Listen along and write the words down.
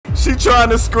She trying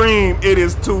to scream. It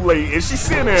is too late. Is she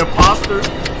seeing an imposter?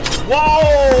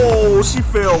 Whoa! She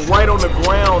fell right on the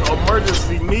ground.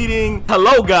 Emergency meeting.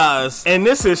 Hello, guys. And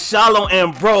this is Shiloh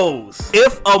and Bros.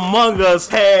 If Among Us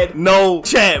had no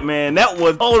chat, man. That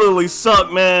would totally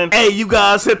suck, man. Hey, you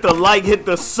guys, hit the like, hit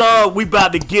the sub. We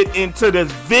about to get into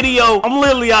this video. I'm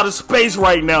literally out of space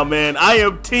right now, man. I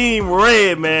am Team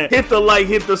Red, man. Hit the like,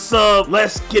 hit the sub.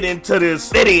 Let's get into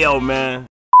this video, man.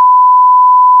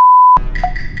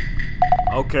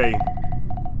 Okay.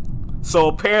 So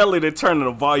apparently they're turning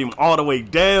the volume all the way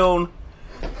down,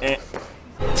 and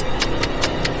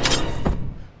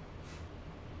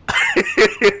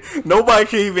nobody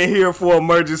can even hear for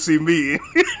emergency meeting.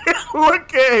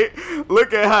 look at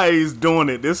how he's doing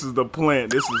it. This is the plant.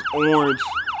 This is orange.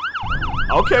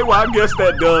 Okay, well I guess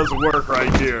that does work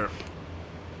right there.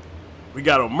 We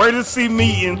got an emergency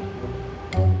meeting.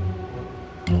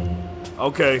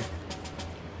 Okay.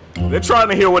 They're trying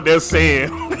to hear what they're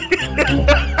saying.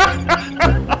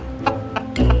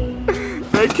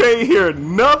 They can't hear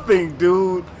nothing,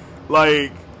 dude.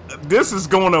 Like, this is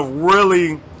gonna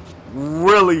really,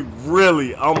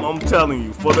 I'm telling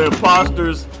you, for the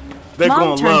imposters, they're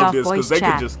gonna love this because they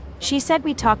can just. She said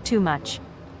we talk too much.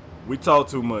 We talk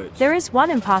too much. There is one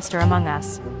imposter among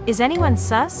us. Is anyone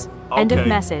sus? Okay. End of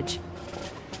message.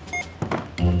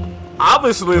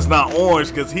 Obviously, it's not orange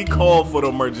because he called for the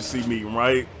emergency meeting,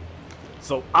 right?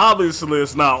 So obviously,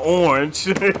 it's not orange.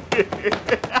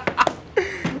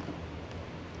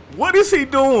 What is he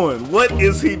doing? What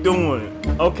is he doing?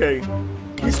 Okay,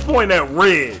 he's pointing at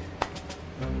red.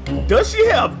 Does she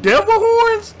have devil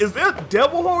horns? Is there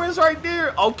devil horns right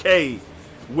there? Okay,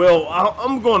 well,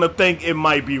 I'm going to think it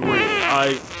might be red. All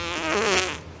right.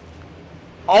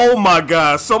 Oh my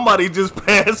God, somebody just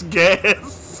passed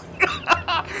gas.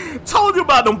 Told you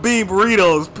about them bean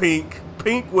burritos, Pink.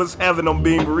 Pink was having them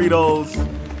bean burritos,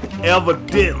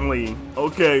 evidently.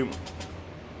 Okay.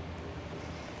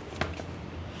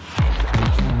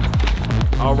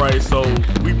 Alright, so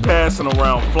we passing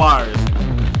around flyers.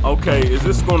 Okay, is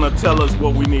this gonna tell us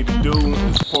what we need to do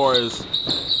as far as...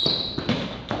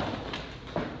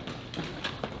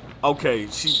 Okay,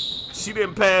 she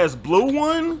didn't pass blue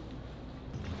one?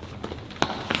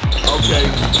 Okay,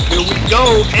 here we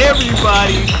go.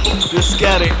 Everybody just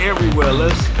scattered everywhere.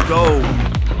 Let's go.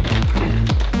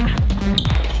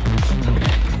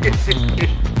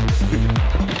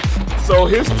 So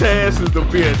his task is to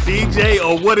be a DJ,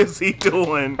 or what is he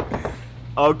doing?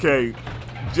 Okay,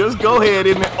 just go ahead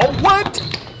and... Oh, what?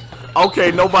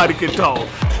 Okay, nobody can talk.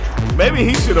 Maybe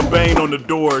he should have banged on the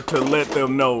door to let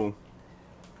them know.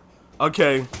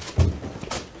 Okay.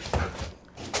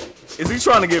 Is he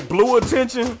trying to get blue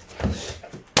attention?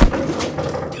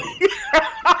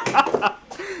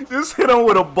 Just hit him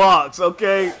with a box,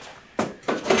 okay?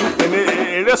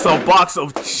 And it's a box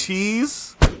of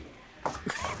cheese.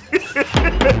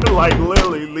 Like,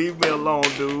 literally, leave me alone,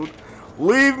 dude.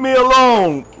 Leave me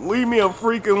alone. Leave me a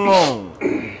freaking alone.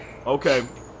 Okay.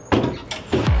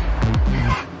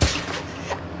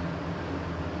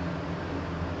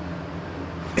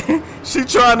 She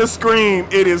trying to scream.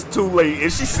 It is too late.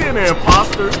 Is she seeing an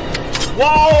imposter?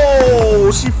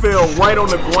 Whoa! She fell right on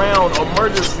the ground.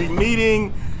 Emergency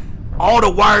meeting. All the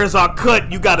wires are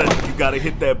cut. You gotta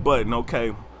hit that button.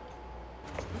 Okay.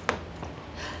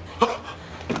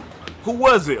 Who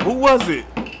was it? Who was it?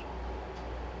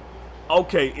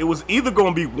 Okay, it was either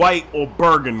gonna be white or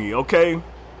burgundy. Okay.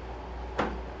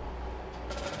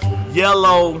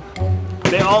 Yellow.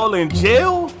 They all in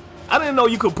jail? I didn't know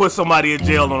you could put somebody in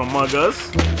jail on Among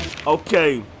Us.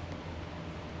 Okay.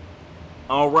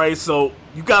 Alright, so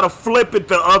you gotta flip it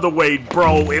the other way,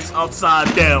 bro. It's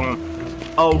upside down.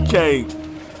 Okay.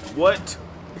 What?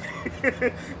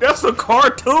 That's a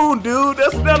cartoon, dude.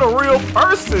 That's not a real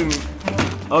person.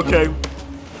 Okay.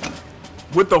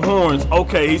 With the horns.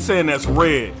 Okay, he's saying that's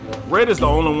red. Red is the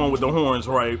only one with the horns,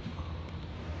 right?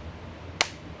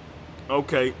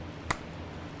 Okay.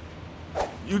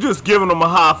 You just giving him a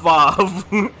high five.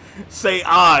 Say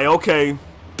I, okay.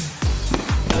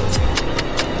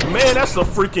 Man, that's a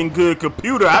freaking good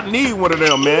computer. I need one of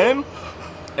them, man.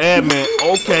 Admin,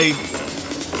 okay.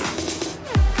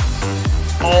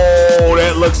 Oh,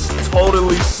 that looks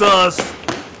totally sus.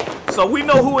 So we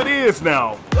know who it is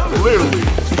now. Literally.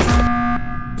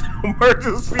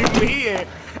 Emergency meeting.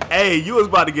 Hey, you was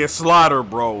about to get slaughtered,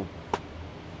 bro.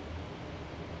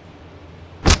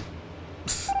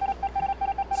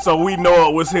 So we know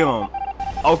it was him.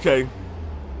 Okay.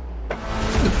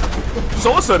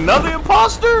 So it's another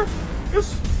imposter?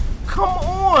 Come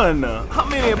on. How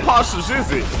many imposters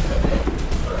is it?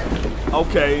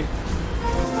 Okay.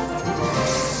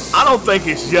 I don't think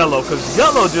it's yellow, because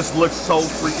yellow just looks so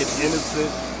freaking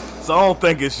innocent. So I don't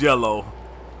think it's yellow.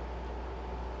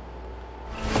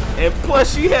 And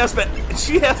plus, she has the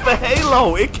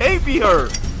halo. It can't be her.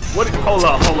 What? Hold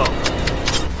up.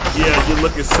 Yeah, you're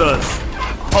looking sus.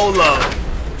 Hold up.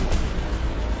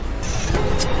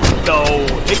 No,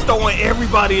 they throwing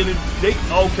everybody in the.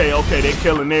 Okay, they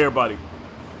killing everybody.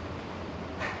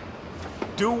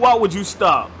 Dude, why would you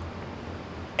stop?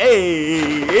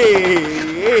 Hey.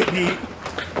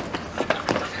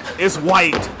 It's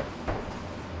white.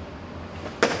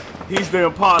 He's the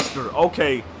imposter.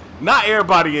 Okay. Not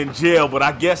everybody in jail, but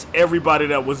I guess everybody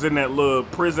that was in that little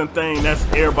prison thing, that's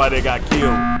everybody that got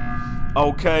killed.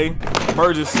 Okay.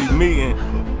 Emergency meeting.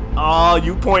 Oh,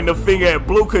 you pointing the finger at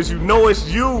Blue because you know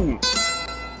it's you.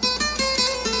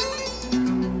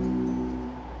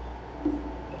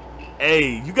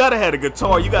 Hey, you gotta have a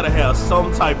guitar. You gotta have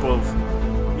some type of,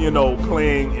 you know,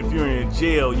 playing if you're in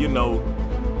jail, you know.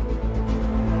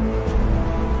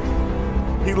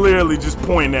 He literally just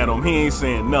pointing at him. He ain't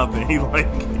saying nothing. He like,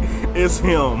 it's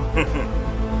him.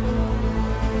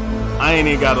 I ain't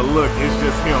even gotta look. It's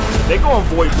just him. They gonna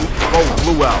vote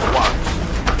Blue out. Watch.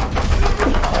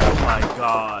 Oh my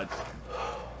God.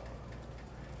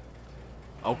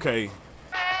 Okay.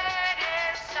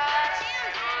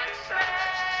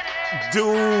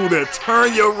 Dude,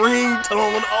 turn your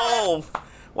ringtone off.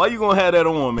 Why you gonna have that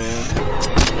on, man?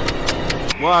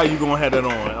 Why are you gonna have that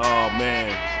on? Oh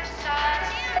man.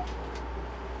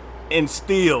 And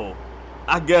still,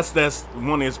 I guess that's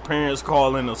one of his parents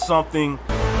calling or something,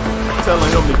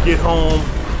 telling him to get home.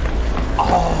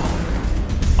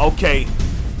 Oh, okay.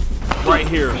 Right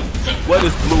here. What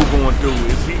is Blue gonna do?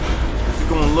 Is he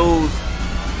gonna lose?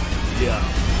 Yeah.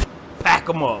 Pack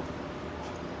him up.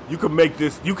 You could make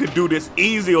this, you could do this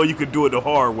easy or you could do it the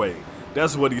hard way.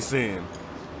 That's what he's saying.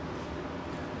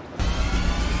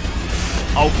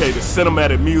 Okay, the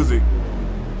cinematic music.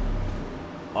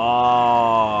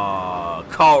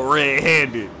 Caught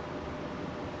red-handed.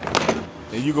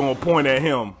 And you gonna point at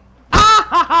him.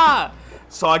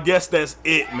 So I guess that's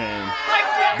it, man.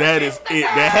 That is it.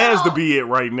 That has to be it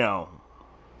right now.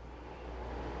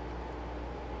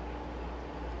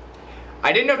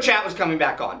 I didn't know chat was coming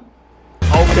back on.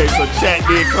 Okay, so chat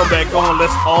did come back on.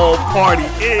 Let's all party.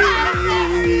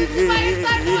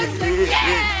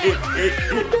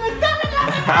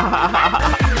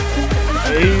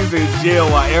 He's in jail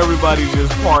while everybody's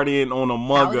just partying on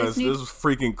Among Us. This is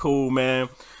freaking cool, man.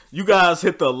 You guys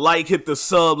hit the like, hit the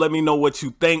sub. Let me know what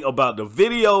you think about the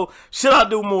video. Should I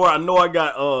do more? I know I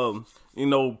got you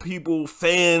know, people,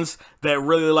 fans that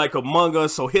really like Among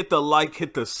Us. So hit the like,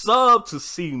 hit the sub to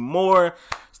see more.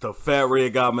 It's the Fat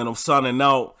Red Guy, man. I'm signing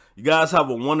out. You guys have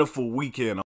a wonderful weekend.